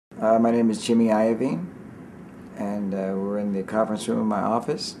My name is Jimmy Iovine, and we're in the conference room of my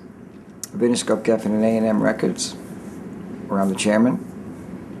office of Interscope Geffen and A&M Records, where I'm the chairman,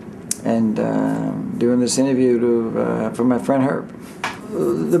 and doing this interview for my friend Herb.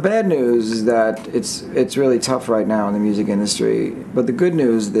 The bad news is that it's really tough right now in the music industry, but the good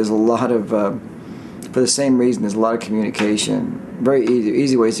news, there's a lot of, for the same reason, there's a lot of communication, very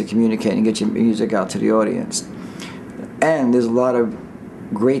easy ways to communicate and get your music out to the audience. And there's a lot of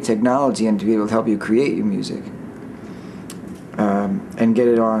great technology and to be able to help you create your music and get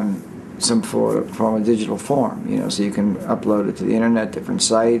it on some form of digital form, so you can upload it to the internet, different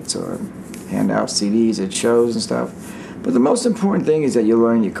sites, or hand out CDs at shows and stuff. But the most important thing is that you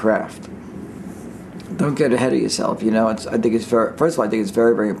learn your craft. Don't get ahead of yourself. First of all, I think it's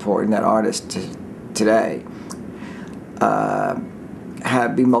very, very important that artists today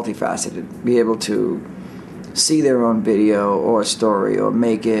be multifaceted, be able to see their own video or story, or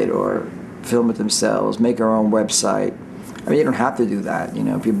make it, or film it themselves, make their own website. I mean, you don't have to do that.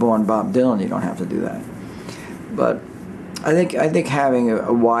 If you're born Bob Dylan, you don't have to do that. But I think having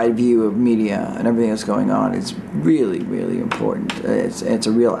a wide view of media and everything that's going on is really, really important. It's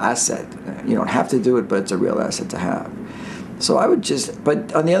a real asset. You don't have to do it, but it's a real asset to have. So I would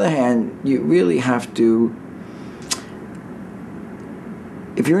but on the other hand, you really have to,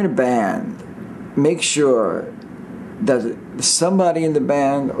 if you're in a band, make sure that somebody in the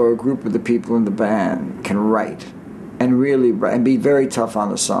band or a group of the people in the band can write and really write and be very tough on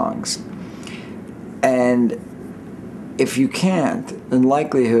the songs. And if you can't, then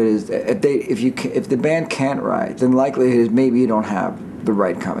likelihood is if the band can't write, then likelihood is maybe you don't have the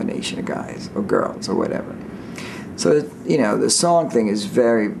right combination of guys or girls or whatever. So the song thing is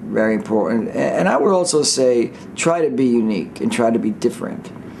very, very important. And I would also say try to be unique and try to be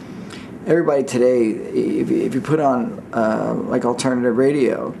different. Everybody today, if you put on like alternative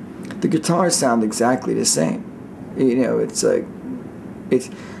radio, the guitars sound exactly the same. It's like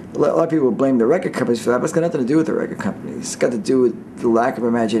a lot of people blame the record companies for that, but it's got nothing to do with the record companies. It's got to do with the lack of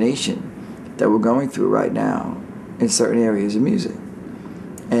imagination that we're going through right now in certain areas of music.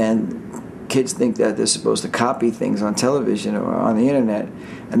 And kids think that they're supposed to copy things on television or on the internet,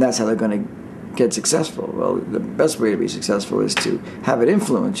 and that's how they're going to get successful. Well, the best way to be successful is to have it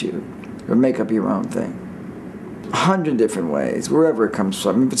influence you or make up your own thing. 100 different ways, wherever it comes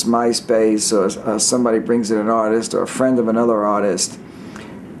from. If it's MySpace or somebody brings in an artist or a friend of another artist,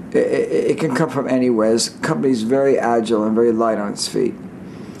 it can come from anywhere. This company's very agile and very light on its feet.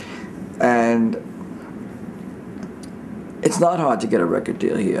 And it's not hard to get a record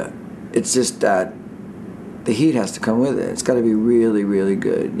deal here. It's just that the heat has to come with it. It's got to be really, really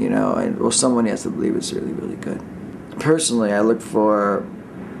good, or someone has to believe it's really, really good. Personally, I look for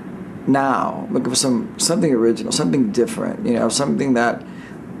something original, something different, something that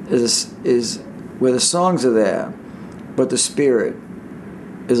is where the songs are there, but the spirit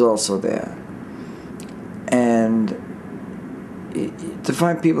is also there. And to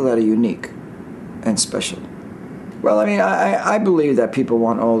find people that are unique and special. Well, I mean, I believe that people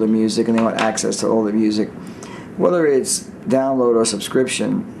want all the music and they want access to all the music, whether it's download or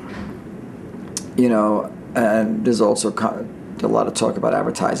subscription, and there's also a lot of talk about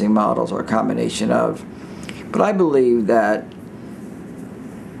advertising models or a combination of. But I believe that,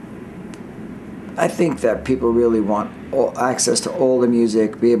 I think that people really want access to all the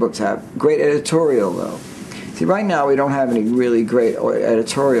music, be able to have great editorial, though. See, right now we don't have any really great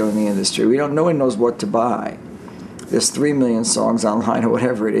editorial in the industry. No one knows what to buy. There's 3 million songs online or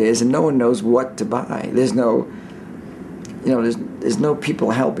whatever it is, and no one knows what to buy. There's no, there's no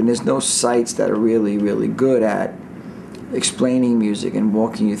people helping. There's no sites that are really, really good at explaining music and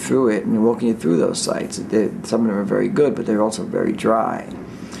walking you through it and walking you through those sites. Some of them are very good, but they're also very dry.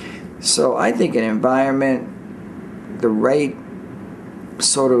 So I think an environment, the right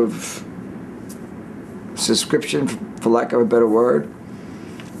sort of subscription, for lack of a better word,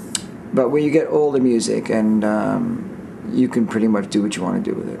 but where you get all the music and you can pretty much do what you want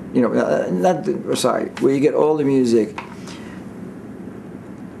to do with it. Where you get all the music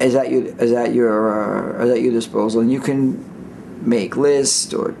is at your disposal, and you can make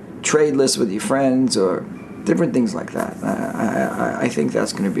lists or trade lists with your friends or different things like that. I think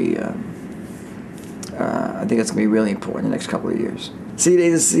that's going to be really important in the next couple of years.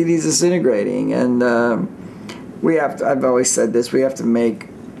 CDs are disintegrating, and I've always said this: we have to make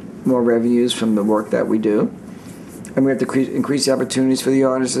more revenues from the work that we do, and we have to increase the opportunities for the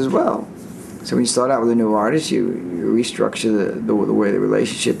artists as well. So when you start out with a new artist, you restructure the way the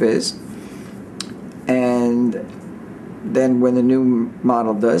relationship is, and then when the new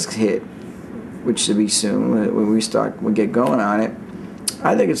model does hit, which should be soon, when we get going on it,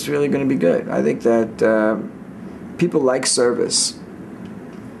 I think it's really going to be good. I think that people like service.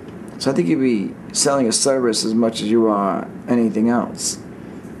 So I think you'll be selling a service as much as you are anything else.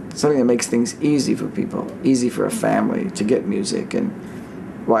 Something that makes things easy for people, easy for a family to get music and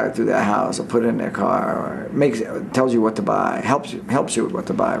wire through their house or put it in their car, or tells you what to buy, helps you with what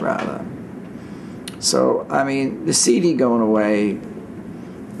to buy rather. So I mean, the CD going away.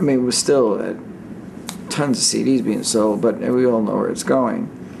 I mean, we're still at tons of CDs being sold, but we all know where it's going.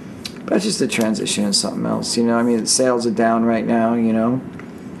 But that's just a transition to something else, you know. I mean, the sales are down right now, you know.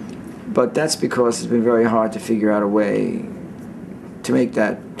 But that's because it's been very hard to figure out a way to make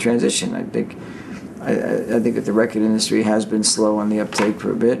that transition. I think that the record industry has been slow on the uptake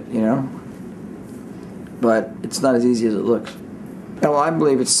for a bit, you know. But it's not as easy as it looks. Well, I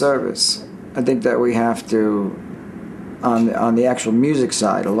believe it's service. I think that we have to, on the actual music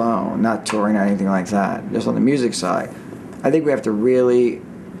side alone, not touring or anything like that, just on the music side, I think we have to really,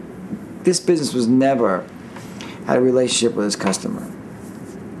 this business was never had a relationship with its customer.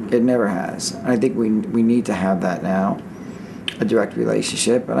 It never has. I think we need to have that now, a direct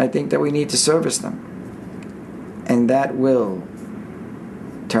relationship, and I think that we need to service them. And that will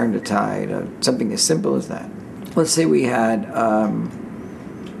turn the tide of something as simple as that. Let's say we had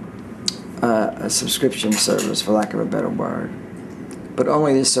a subscription service, for lack of a better word, but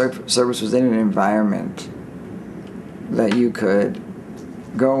only this service was in an environment that you could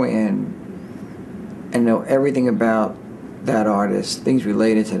go in and know everything about that artist, things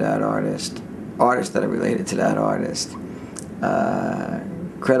related to that artist, artists that are related to that artist,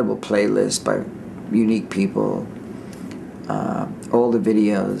 credible playlists by unique people, all the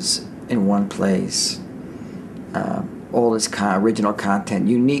videos in one place, all this original content,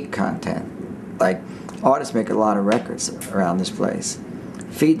 unique content. Like, artists make a lot of records around this place.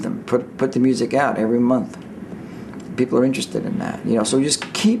 Feed them, put the music out every month. People are interested in that, you know. So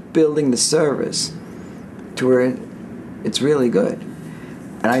just keep building the service to where it's really good,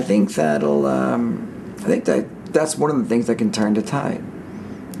 and I think that'll. I think that's one of the things that can turn the tide.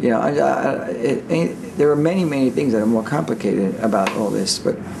 You know, there are many things that are more complicated about all this,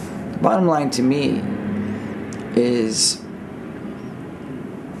 but the bottom line to me is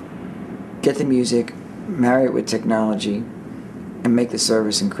get the music, marry it with technology, and make the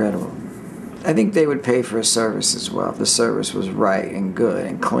service incredible. I think they would pay for a service as well if the service was right and good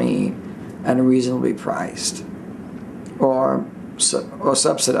and clean and reasonably priced, or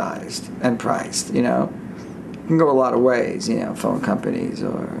subsidized and priced. You know, it can go a lot of ways. You know, phone companies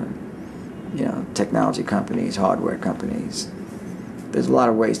or, you know, technology companies, hardware companies. There's a lot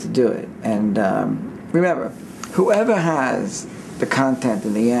of ways to do it. And remember, whoever has the content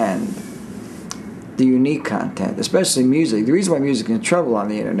in the end, the unique content, especially music. The reason why music is in trouble on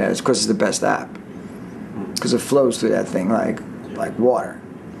the internet is because it's the best app, because it flows through that thing like water.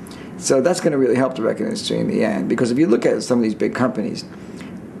 So that's going to really help the record industry in the end. Because if you look at some of these big companies,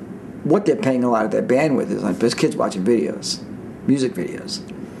 what they're paying a lot of their bandwidth is like there's kids watching videos, music videos.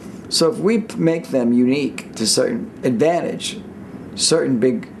 So if we make them unique to certain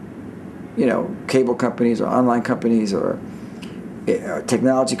big, you know, cable companies or online companies or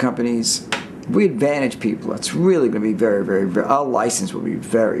technology companies, we advantage people. It's really going to be very, our license will be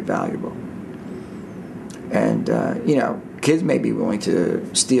very valuable. And, you know, kids may be willing to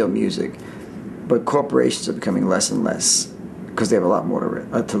steal music, but corporations are becoming less and less because they have a lot more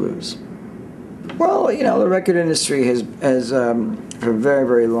to lose. Well, you know, the record industry has for a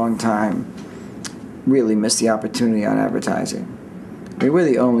very long time really missed the opportunity on advertising. I mean, we're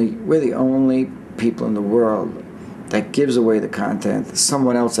the only people in the world that gives away the content,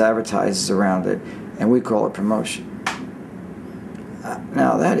 someone else advertises around it, and we call it promotion.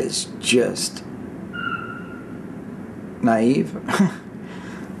 Now that is just naive.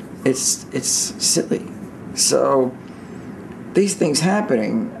 It's silly. So these things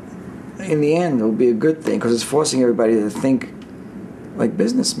happening, in the end, will be a good thing because it's forcing everybody to think like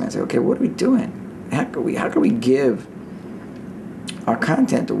businessmen. Say, okay, what are we doing? How can we give our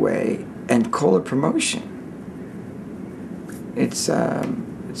content away and call it promotion? It's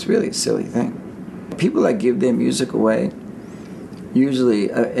really a silly thing. People that give their music away,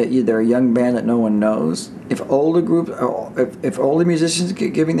 usually either a young band that no one knows. If older musicians are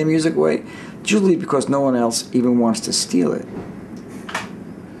giving their music away, it's usually because no one else even wants to steal it.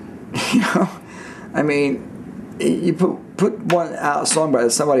 You know, I mean, you put one out song by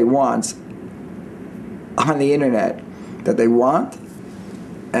somebody wants on the internet that they want,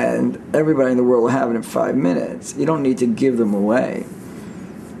 and everybody in the world will have it in 5 minutes. You don't need to give them away.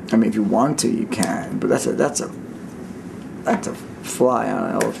 I mean, if you want to, you can, but that's a fly on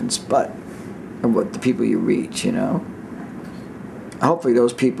an elephant's butt of what the people you reach, you know. hopefully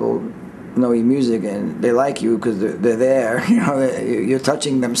those people know your music and they like you because they're there. You know, you're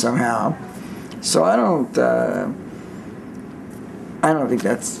touching them somehow. So I don't think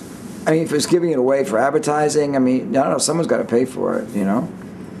that's. I mean, if it's giving it away for advertising, I mean, I don't know. Someone's got to pay for it. You know.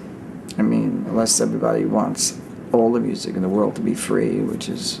 I mean, unless everybody wants all the music in the world to be free, which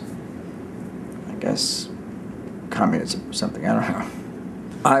is, I guess, communism or something. I don't know.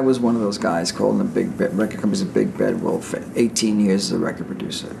 I was one of those guys called in the big record companies a big bad wolf for 18 years as a record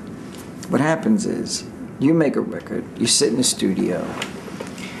producer. What happens is, you make a record, you sit in the studio,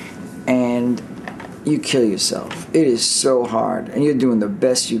 and you kill yourself. It is so hard, and you're doing the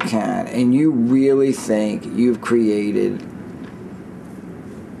best you can, and you really think you've created,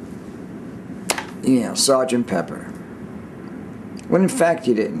 you know, Sgt. Pepper. When in fact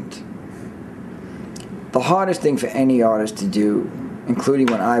you didn't. The hardest thing for any artist to do, including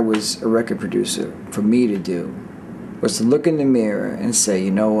when I was a record producer, for me to do, was to look in the mirror and say,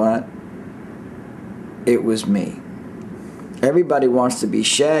 you know what? It was me. Everybody wants to be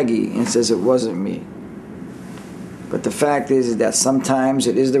Shaggy and says it wasn't me. But the fact is that sometimes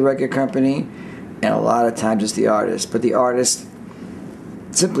it is the record company, and a lot of times it's the artist. But the artist,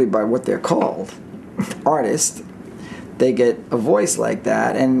 simply by what they're called, artist, they get a voice like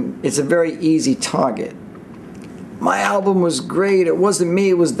that, and it's a very easy target. My album was great. It wasn't me.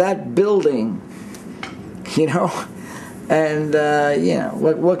 It was that building, you know. And you know,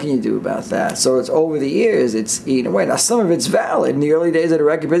 what can you do about that? So it's over the years, it's eaten away. Now some of it's valid. In the early days of the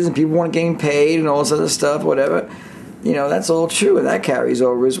record business, people weren't getting paid and all this other stuff, whatever. You know, that's all true, and that carries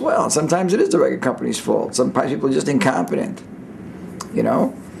over as well. Sometimes it is the record company's fault. Sometimes people are just incompetent, you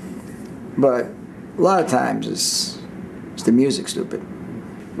know. But a lot of times it's the music, stupid.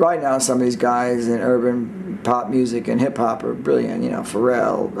 Right now, some of these guys in urban pop music and hip hop are brilliant. You know,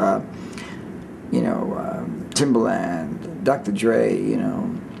 Pharrell, Timbaland, Dr. Dre, you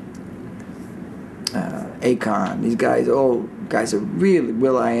know, Akon. These guys, all guys are really,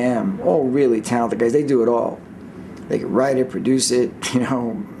 Will.i.am, all really talented guys. They do it all. They can write it, produce it, you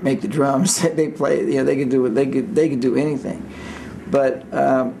know, make the drums. They play, you know, they can do it. They could do anything. But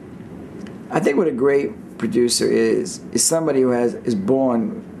I think what a great producer is somebody who is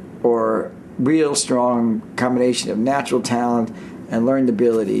born or real strong combination of natural talent and learned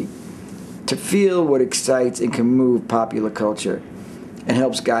ability to feel what excites and can move popular culture and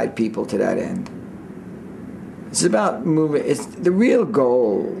helps guide people to that end. It's about moving. It's the real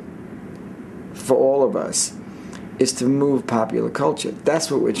goal for all of us is to move popular culture.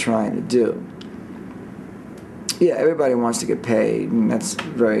 That's what we're trying to do. Yeah, everybody wants to get paid, and that's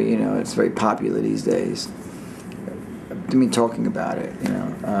very, you know, it's very popular these days. I mean, talking about it, you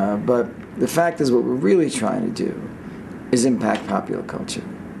know. But the fact is, what we're really trying to do is impact popular culture.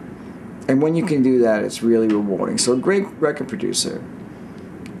 And when you can do that, it's really rewarding. So a great record producer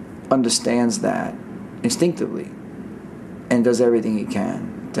understands that instinctively and does everything he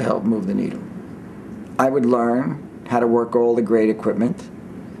can to help move the needle. I would learn how to work all the great equipment.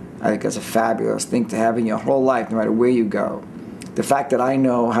 I think that's a fabulous thing to have in your whole life, no matter where you go. The fact that I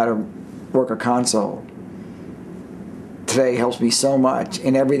know how to work a console today helps me so much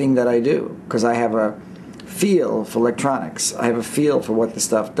in everything that I do, because I have a feel for electronics. I have a feel for what the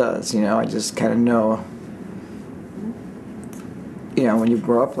stuff does. You know, I just kind of know, you know, when you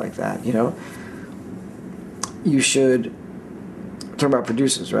grow up like that, you know, you should talk about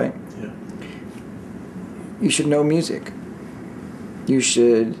producers, right? Yeah. You should know music. You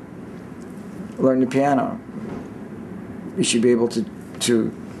should learn the piano. You should be able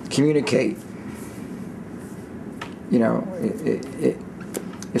to communicate. You know,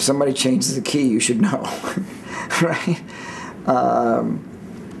 if somebody changes the key, you should know, right?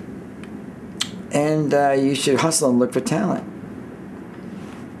 And you should hustle and look for talent.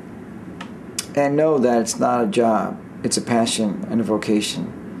 And know that it's not a job, it's a passion and a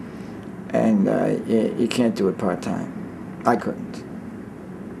vocation. And you can't do it part-time. I couldn't.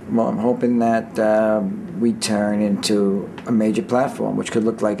 Well, I'm hoping that we turn into a major platform, which could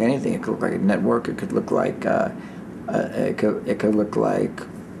look like anything. It could look like a network. It could look like it could look like,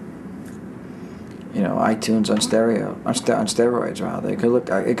 you know, iTunes on steroids rather. It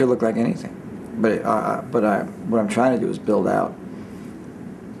could look like anything. But what I'm trying to do is build out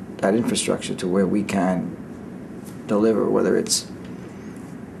that infrastructure to where we can deliver, whether it's,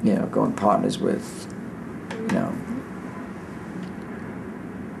 you know, going partners with, you know,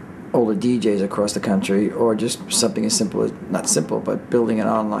 older DJs across the country, or just something as simple as, not simple, but building an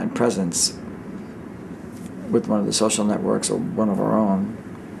online presence with one of the social networks or one of our own,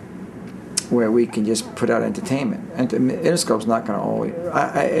 where we can just put out entertainment. And Interscope's not going to always,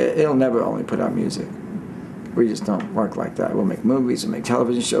 it'll never only put out music. We just don't work like that. We'll make movies, we'll make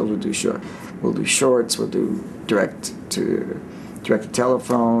television shows, we'll do shorts, we'll do direct to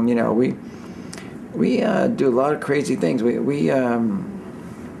telephone. You know, we do a lot of crazy things.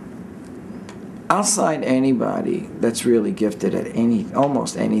 I'll sign anybody that's really gifted at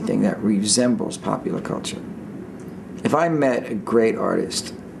almost anything that resembles popular culture. If I met a great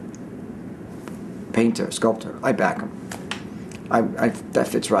artist, painter, sculptor, I back him. That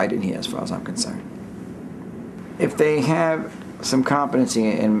fits right in here as far as I'm concerned. If they have some competency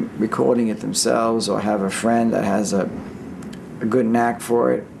in recording it themselves, or have a friend that has a good knack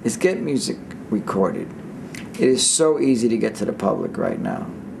for it, is get music recorded. It is so easy to get to the public right now.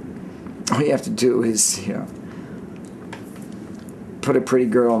 All you have to do is, you know, put a pretty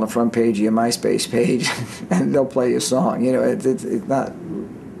girl on the front page of your MySpace page, and they'll play your song. You know, it's not,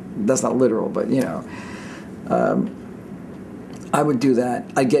 that's not literal, but you know, I would do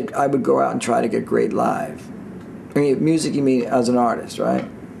that. I would go out and try to get great live. I mean, music, you mean as an artist, right?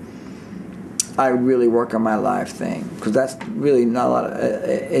 I would really work on my live thing, because that's really not a lot of.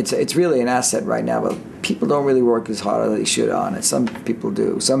 It's really an asset right now, but people don't really work as hard as they should on it. Some people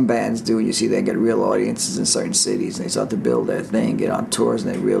do. Some bands do. You see, they get real audiences in certain cities, and they start to build their thing, get on tours,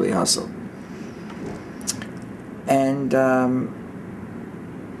 and they really hustle. And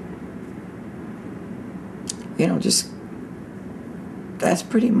you know, just that's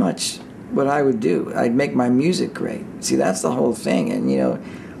pretty much what I would do. I'd make my music great. See, that's the whole thing, and you know.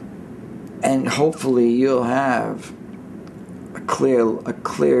 And hopefully you'll have a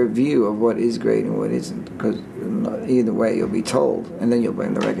clear view of what is great and what isn't, because either way you'll be told, and then you'll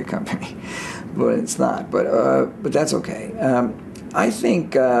blame the record company. But it's not. But that's okay. I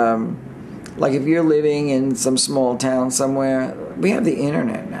think like if you're living in some small town somewhere, we have the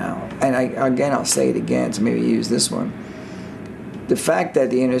internet now, and I'll say it again, so maybe use this one. The fact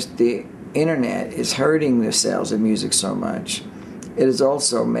that the internet is hurting the sales of music so much, it is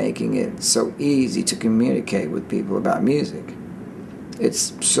also making it so easy to communicate with people about music.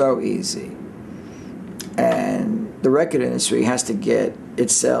 It's so easy. And the record industry has to get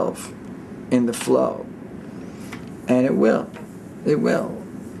itself in the flow. And it will. It will.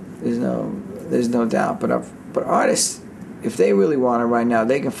 There's no doubt. But artists, if they really want it right now,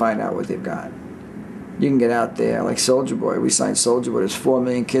 they can find out what they've got. You can get out there, like Soulja Boy. We signed Soulja Boy. There's 4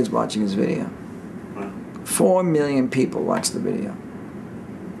 million kids watching his video. 4 million people watch the video.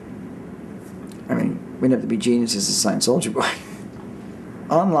 I mean, we didn't have to be geniuses to sign Soulja Boy.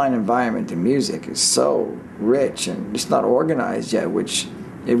 Online environment in music is so rich, and it's not organized yet, which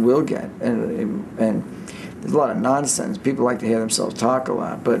it will get. And there's a lot of nonsense. People like to hear themselves talk a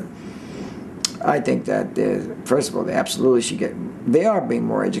lot, but I think that, first of all, they absolutely should get. They are being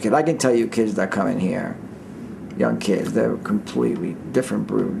more educated. I can tell you, kids that come in here, young kids, they're completely different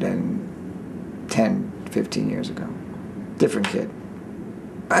brood than 10, 15 years ago. Different kid.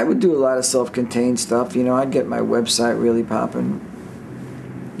 I would do a lot of self-contained stuff. You know, I'd get my website really popping.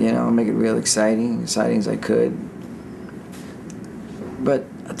 You know, make it real exciting as I could. But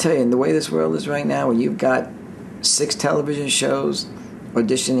I'll tell you, in the way this world is right now, when you've got 6 television shows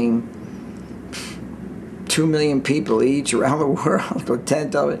auditioning 2 million people each around the world, or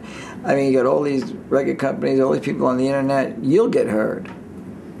 10 of it. I mean, you got all these record companies, all these people on the internet. You'll get heard.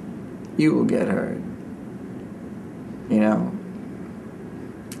 You will get heard. You know?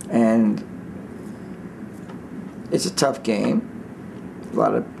 And it's a tough game. A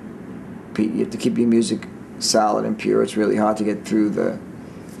lot of people, you have to keep your music solid and pure. It's really hard to get through the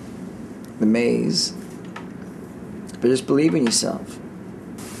maze. But just believe in yourself.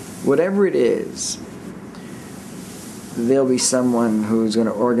 Whatever it is, there'll be someone who's going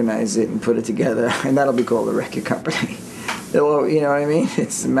to organize it and put it together, and that'll be called a record company. You know what I mean?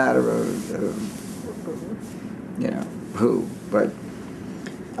 It's a matter of you know, who. But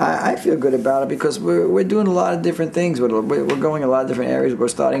I feel good about it, because we're doing a lot of different things. We're going a lot of different areas. We're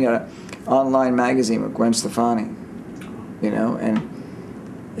starting an online magazine with Gwen Stefani, you know, and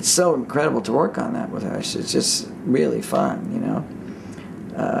it's so incredible to work on that with her. It's just really fun, you know.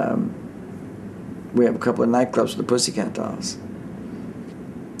 We have a couple of nightclubs with the Pussycat Dolls,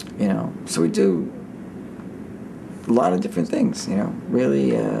 you know. So we do a lot of different things, you know.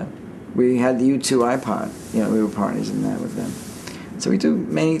 Really, we had the U2 iPod, you know, we were partners in that with them. So we do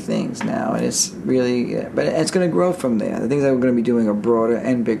many things now, and it's really, but it's going to grow from there. The things that we're going to be doing are broader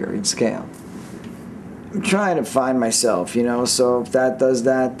and bigger in scale. I'm trying to find myself, you know, so if that does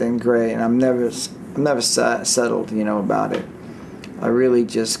that, then great. And I'm never settled, you know, about it. I really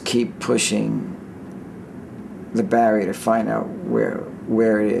just keep pushing the barrier to find out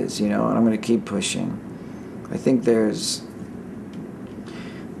where it is, you know, and I'm going to keep pushing. I think there's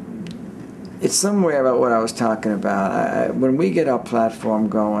it's somewhere about what I was talking about. When we get our platform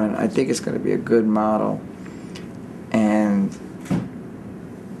going, I think it's going to be a good model, and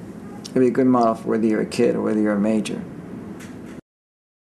it'll be a good model for whether you're a kid or whether you're a major.